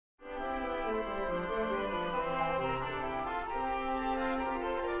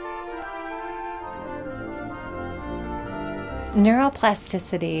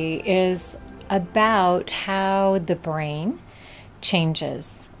Neuroplasticity is about how the brain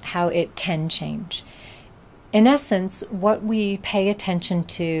changes, how it can change. In essence, what we pay attention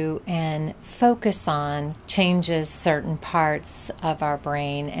to and focus on changes certain parts of our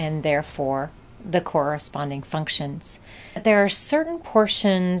brain and therefore the corresponding functions. There are certain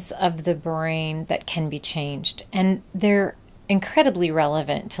portions of the brain that can be changed, and they're incredibly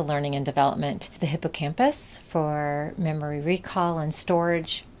relevant to learning and development. The hippocampus for memory recall and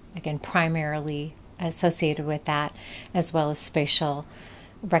storage, again, primarily associated with that, as well as spatial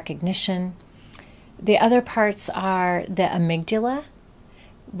recognition. The other parts are the amygdala,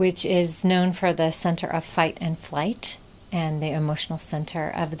 which is known for the center of fight and flight and the emotional center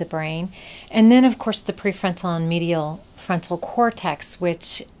of the brain. And then, of course, the prefrontal and medial frontal cortex,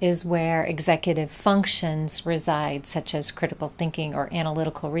 which is where executive functions reside, such as critical thinking or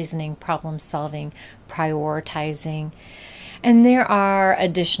analytical reasoning, problem solving, prioritizing. And there are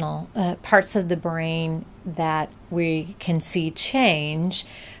additional parts of the brain that we can see change,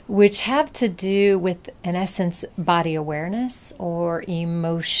 which have to do with, in essence, body awareness or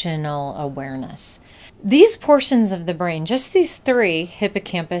emotional awareness. These portions of the brain, just these three,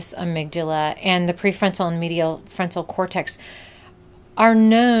 hippocampus, amygdala, and the prefrontal and medial frontal cortex, are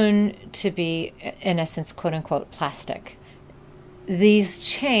known to be, in essence, quote-unquote, plastic. These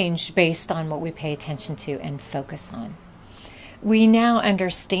change based on what we pay attention to and focus on. We now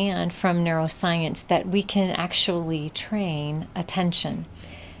understand from neuroscience that we can actually train attention.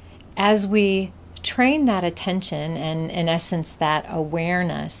 As we train that attention and, in essence, that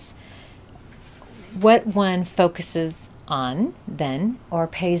awareness, what one focuses on then or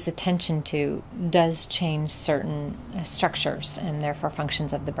pays attention to does change certain structures and therefore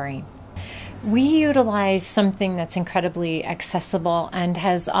functions of the brain. We utilize something that's incredibly accessible and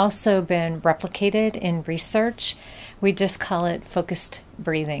has also been replicated in research. We just call it focused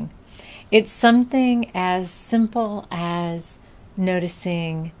breathing. It's something as simple as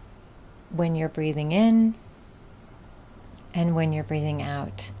noticing when you're breathing in and when you're breathing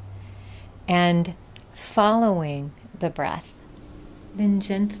out, and following the breath, then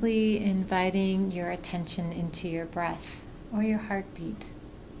gently inviting your attention into your breath or your heartbeat.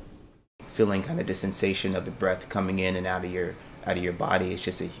 Feeling kind of the sensation of the breath coming in and out of your body. It's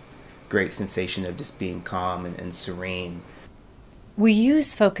just a great sensation of just being calm and serene. We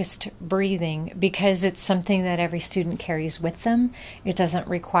use focused breathing because it's something that every student carries with them. It doesn't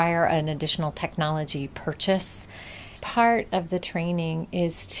require an additional technology purchase. Part of the training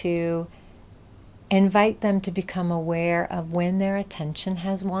is to invite them to become aware of when their attention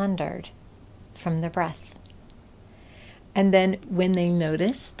has wandered from the breath. And then when they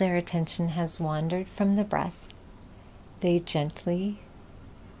notice their attention has wandered from the breath, they gently,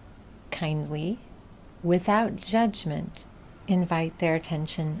 kindly, without judgment, invite their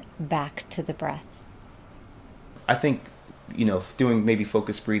attention back to the breath. I think, doing maybe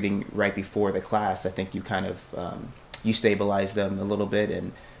focused breathing right before the class, I think you kind of, you stabilize them a little bit,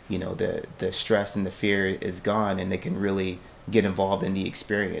 and the stress and the fear is gone, and they can really get involved in the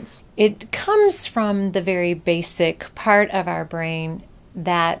experience. It comes from the very basic part of our brain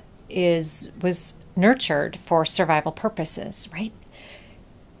that was nurtured for survival purposes, right?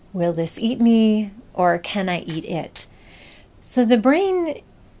 Will this eat me, or can I eat it? So the brain's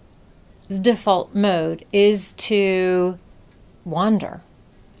default mode is to wander,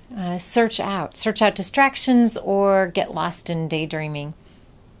 search out distractions, or get lost in daydreaming.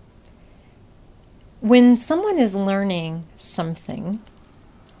 When someone is learning something,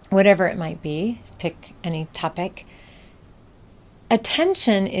 whatever it might be, pick any topic,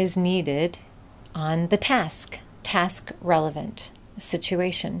 attention is needed on the task relevant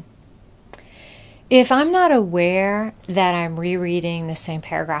situation. If I'm not aware that I'm rereading the same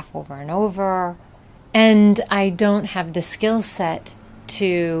paragraph over and over, and I don't have the skill set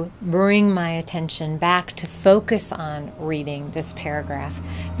to bring my attention back to focus on reading this paragraph,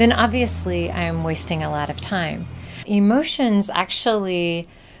 then obviously I'm wasting a lot of time. Emotions actually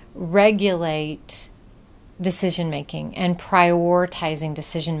regulate decision-making and prioritizing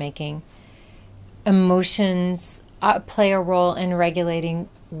decision-making. Emotions play a role in regulating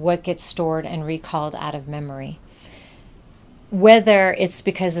what gets stored and recalled out of memory. Whether it's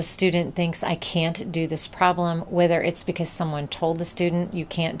because a student thinks I can't do this problem, whether it's because someone told the student you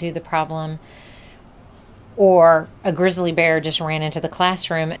can't do the problem, or a grizzly bear just ran into the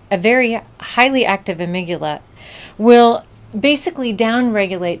classroom, a very highly active amygdala will basically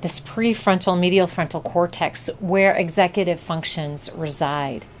downregulate this prefrontal medial frontal cortex where executive functions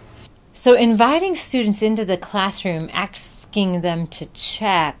reside. So inviting students into the classroom, asking them to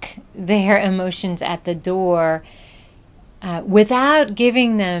check their emotions at the door, without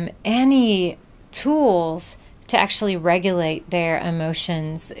giving them any tools to actually regulate their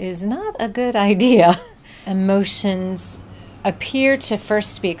emotions is not a good idea. Emotions appear to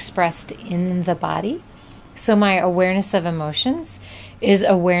first be expressed in the body. So my awareness of emotions is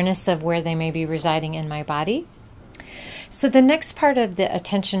awareness of where they may be residing in my body. So the next part of the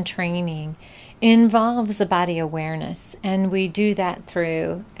attention training involves the body awareness, and we do that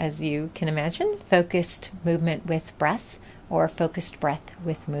through, as you can imagine, focused movement with breath, or focused breath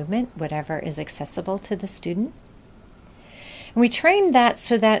with movement, whatever is accessible to the student. And we train that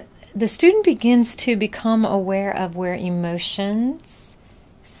so that the student begins to become aware of where emotions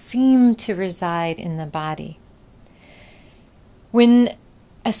seem to reside in the body. When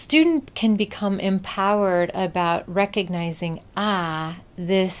a student can become empowered about recognizing,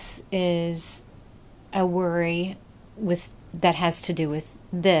 this is a worry that has to do with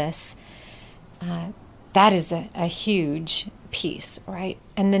this, that is a huge piece, right?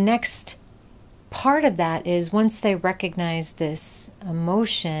 And the next part of that is, once they recognize this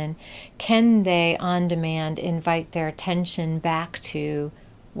emotion, can they on demand invite their attention back to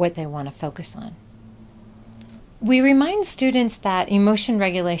what they want to focus on? We remind students that emotion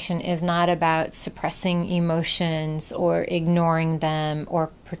regulation is not about suppressing emotions or ignoring them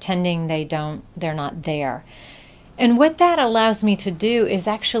or pretending they're not there. And what that allows me to do is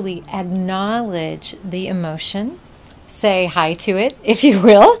actually acknowledge the emotion, say hi to it, if you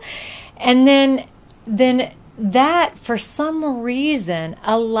will, and then that, for some reason,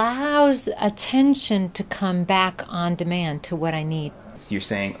 allows attention to come back on demand to what I need. So you're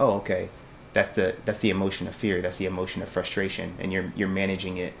saying, oh, okay, that's the emotion of fear, that's the emotion of frustration, and you're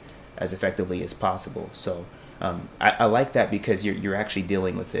managing it as effectively as possible. So I like that, because you're actually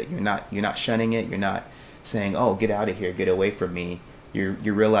dealing with it. You're not shunning it. You're not saying, oh, get out of here, get away from me. You're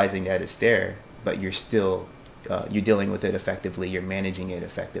realizing that it's there, but you're still you're dealing with it effectively. You're managing it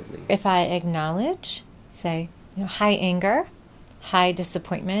effectively. If I acknowledge, say, hi anger, hi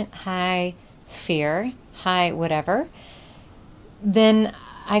disappointment, hi fear, hi whatever, then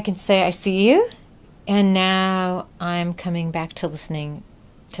I can say, I see you, and now I'm coming back to listening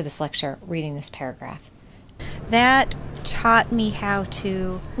to this lecture, reading this paragraph. That taught me how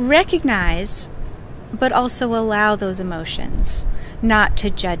to recognize, but also allow those emotions, not to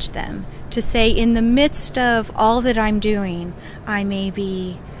judge them. To say, in the midst of all that I'm doing, I may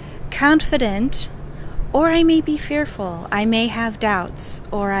be confident, or I may be fearful. I may have doubts,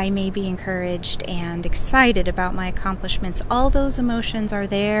 or I may be encouraged and excited about my accomplishments. All those emotions are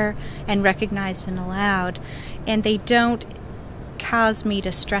there and recognized and allowed, and they don't cause me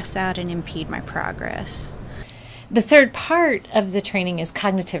to stress out and impede my progress. The third part of the training is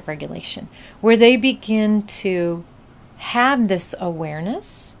cognitive regulation, where they begin to have this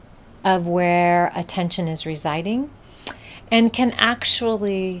awareness of where attention is residing, and can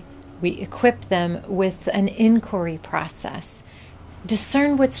actually, we equip them with an inquiry process.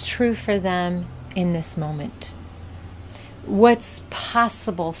 Discern what's true for them in this moment. What's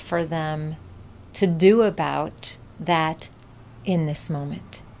possible for them to do about that in this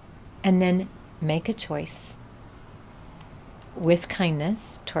moment. And then make a choice with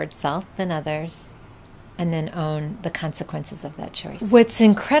kindness towards self and others, and then own the consequences of that choice. What's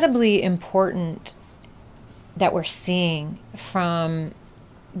incredibly important that we're seeing from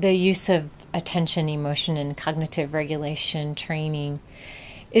the use of attention, emotion, and cognitive regulation training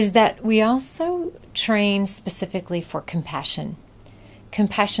is that we also train specifically for compassion.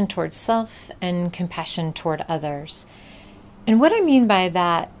 Compassion towards self and compassion toward others. And what I mean by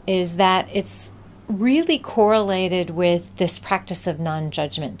that is that it's really correlated with this practice of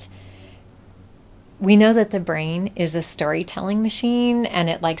non-judgment. We know that the brain is a storytelling machine, and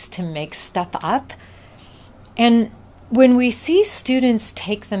it likes to make stuff up. And when we see students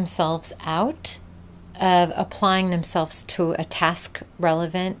take themselves out of applying themselves to a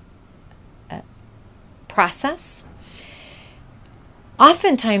task-relevant process,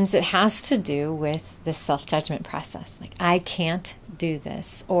 oftentimes it has to do with the self-judgment process. Like, I can't do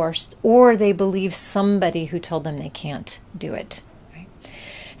this, or they believe somebody who told them they can't do it. Right?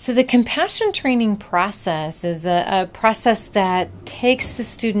 So the compassion training process is a process that takes the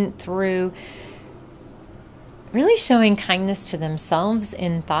student through really showing kindness to themselves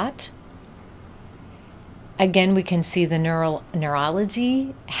in thought. Again, we can see the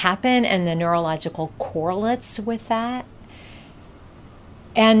neurology happen and the neurological correlates with that.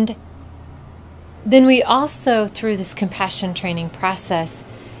 And then we also, through this compassion training process,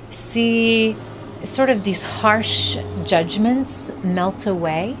 see sort of these harsh judgments melt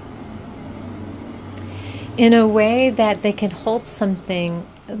away in a way that they can hold something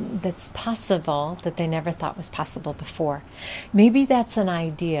that's possible that they never thought was possible before. Maybe that's an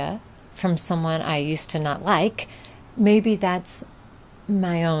idea from someone I used to not like. Maybe that's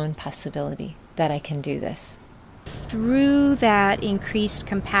my own possibility that I can do this. Through that increased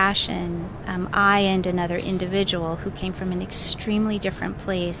compassion, I and another individual who came from an extremely different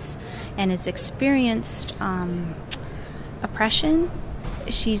place and has experienced oppression,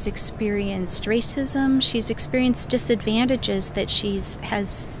 she's experienced racism, she's experienced disadvantages that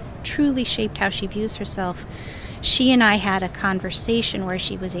has truly shaped how she views herself. She and I had a conversation where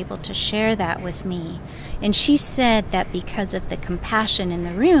she was able to share that with me. And she said that because of the compassion in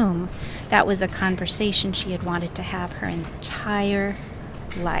the room, that was a conversation she had wanted to have her entire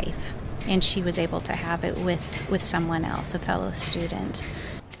life. And she was able to have it with someone else, a fellow student.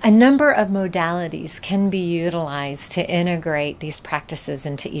 A number of modalities can be utilized to integrate these practices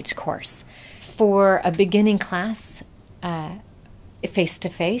into each course. For a beginning class,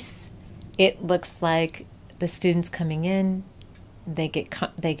 face-to-face, it looks like the students coming in, they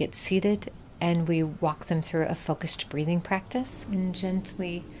get seated, and we walk them through a focused breathing practice and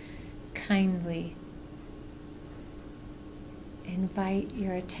gently, kindly invite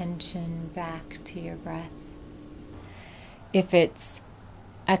your attention back to your breath. If it's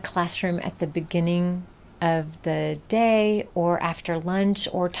a classroom at the beginning of the day or after lunch,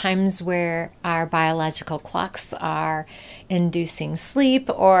 or times where our biological clocks are inducing sleep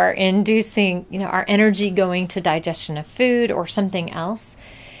or inducing, our energy going to digestion of food or something else,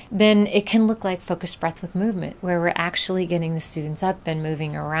 then it can look like focused breath with movement, where we're actually getting the students up and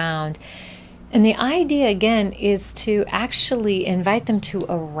moving around. And the idea, again, is to actually invite them to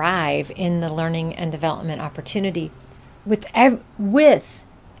arrive in the learning and development opportunity with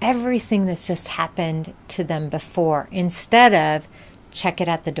everything that's just happened to them before, instead of check it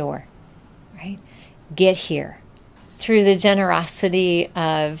at the door, right? Get here. Through the generosity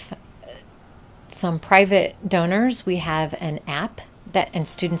of some private donors, we have an app and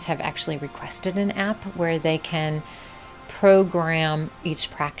students have actually requested an app where they can program each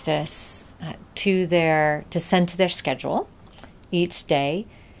practice to send to their schedule each day,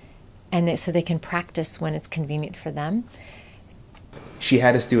 and so they can practice when it's convenient for them. She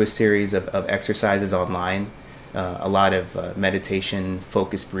had us do a series of exercises online, a lot of meditation,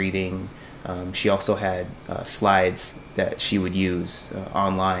 focused breathing. She also had slides that she would use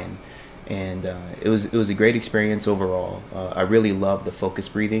online, and it was a great experience overall. I really loved the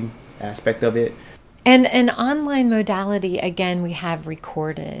focused breathing aspect of it. And an online modality, again, we have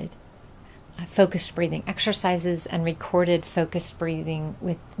recorded focused breathing exercises and recorded focused breathing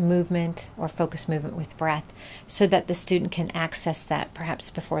with movement or focused movement with breath, so that the student can access that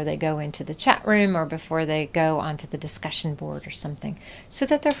perhaps before they go into the chat room or before they go onto the discussion board or something, so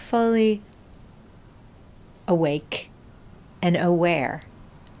that they're fully awake and aware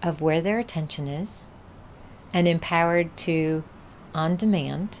of where their attention is and empowered to, on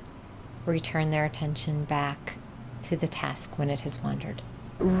demand, return their attention back to the task when it has wandered.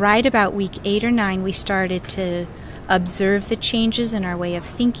 Right about week 8 or 9, we started to observe the changes in our way of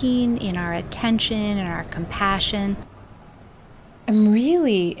thinking, in our attention, in our compassion. I'm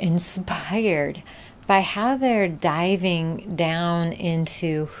really inspired by how they're diving down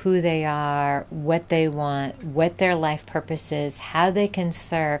into who they are, what they want, what their life purpose is, how they can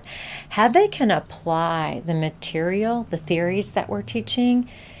serve, how they can apply the material, the theories that we're teaching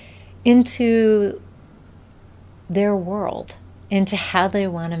into their world, into how they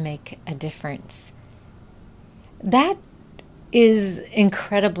want to make a difference. That is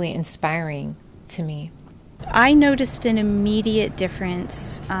incredibly inspiring to me. I noticed an immediate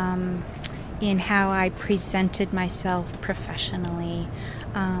difference in how I presented myself professionally,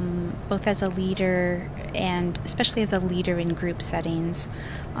 both as a leader and especially as a leader in group settings.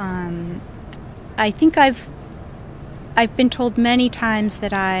 I think I've been told many times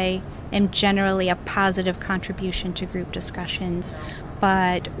that I am generally a positive contribution to group discussions,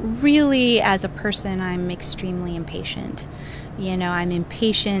 but really as a person I'm extremely impatient. I'm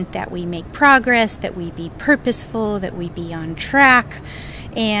impatient that we make progress, that we be purposeful, that we be on track.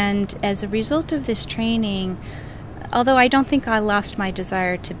 And as a result of this training, although I don't think I lost my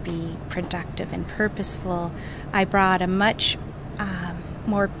desire to be productive and purposeful, I brought a much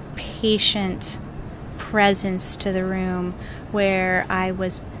more patient presence to the room, where I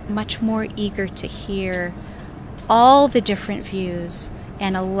was much more eager to hear all the different views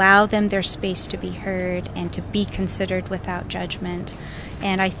and allow them their space to be heard and to be considered without judgment.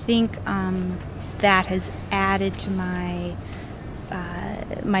 And I think that has added to my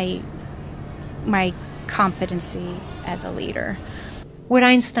my competency as a leader. what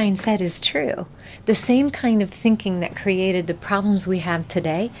Einstein said is true. The same kind of thinking that created the problems we have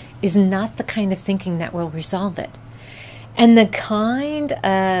today is not the kind of thinking that will resolve it. And the kind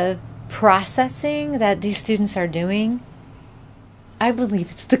of processing that these students are doing, I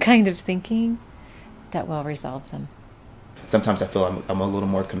believe it's the kind of thinking that will resolve them. Sometimes I feel I'm a little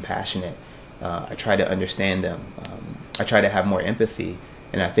more compassionate. I try to understand them. I try to have more empathy.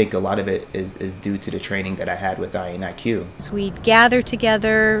 And I think a lot of it is due to the training that I had with INIQ. So we'd gather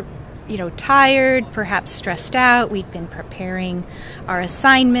together, tired, perhaps stressed out. We'd been preparing our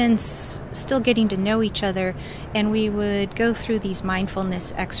assignments, still getting to know each other, and we would go through these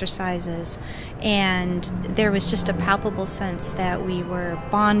mindfulness exercises. And there was just a palpable sense that we were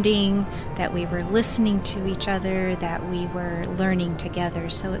bonding, that we were listening to each other, that we were learning together.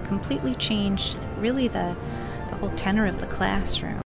 So it completely changed really the whole tenor of the classroom.